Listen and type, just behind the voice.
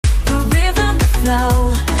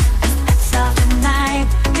flow. As of the night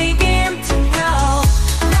begin to grow,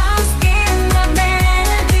 lost in the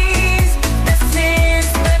melodies that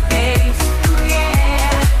sense the bass, yeah.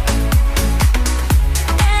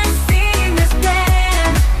 And seeing this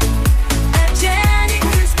blend, a journey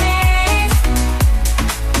through space.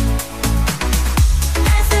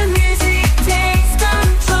 As the music takes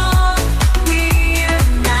control, we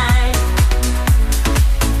unite.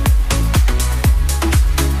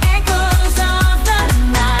 Echoes of the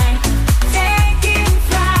night, taking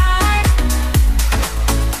flight.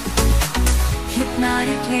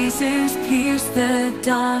 Hypnotic lasers pierce the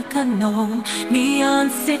dark unknown. Neon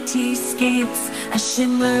cityscapes, a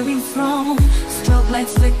shimmering throne. Strobe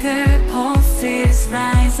lights flicker, pulses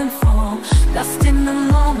rise and fall. Lost in the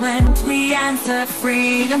moment, we answer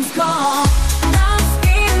freedom's call. Lost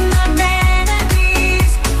in the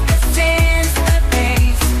melodies that sense the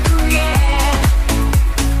bass, yeah.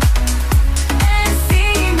 And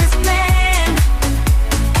seeing this blend,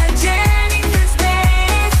 a journey through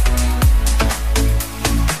space.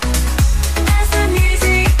 As the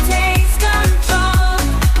music takes control,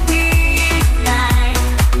 we ignite.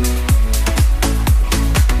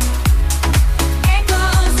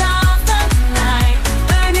 Echoes of the night,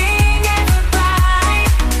 burning ever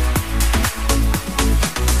bright.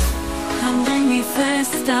 Underneath the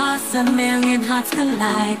stars, a million hearts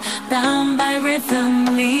collide, bound by rhythm,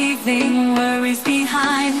 leaving worries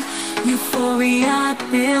behind. Euphoria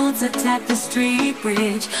builds a tapestry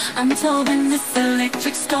bridge, untold in this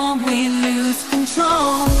electric storm we lose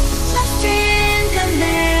control. Lost in the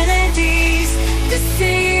melodies, this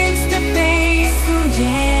is the bass, ooh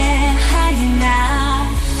yeah. Higher now,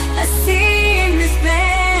 a sea in this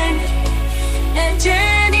band, a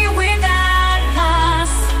journey without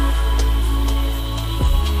loss.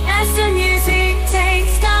 As the music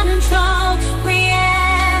takes control, we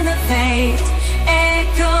elevate.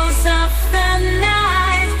 Echoes of the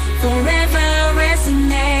night forever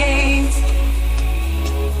resonate.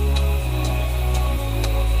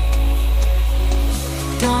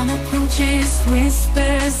 Dawn approaches,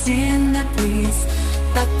 whispers in the breeze,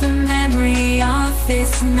 but the memory of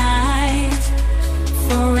this night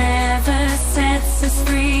forever sets us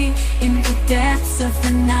free. In the depths of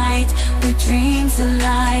the night, where dreams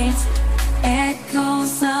alight.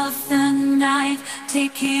 Echoes of the night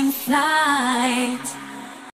taking flight.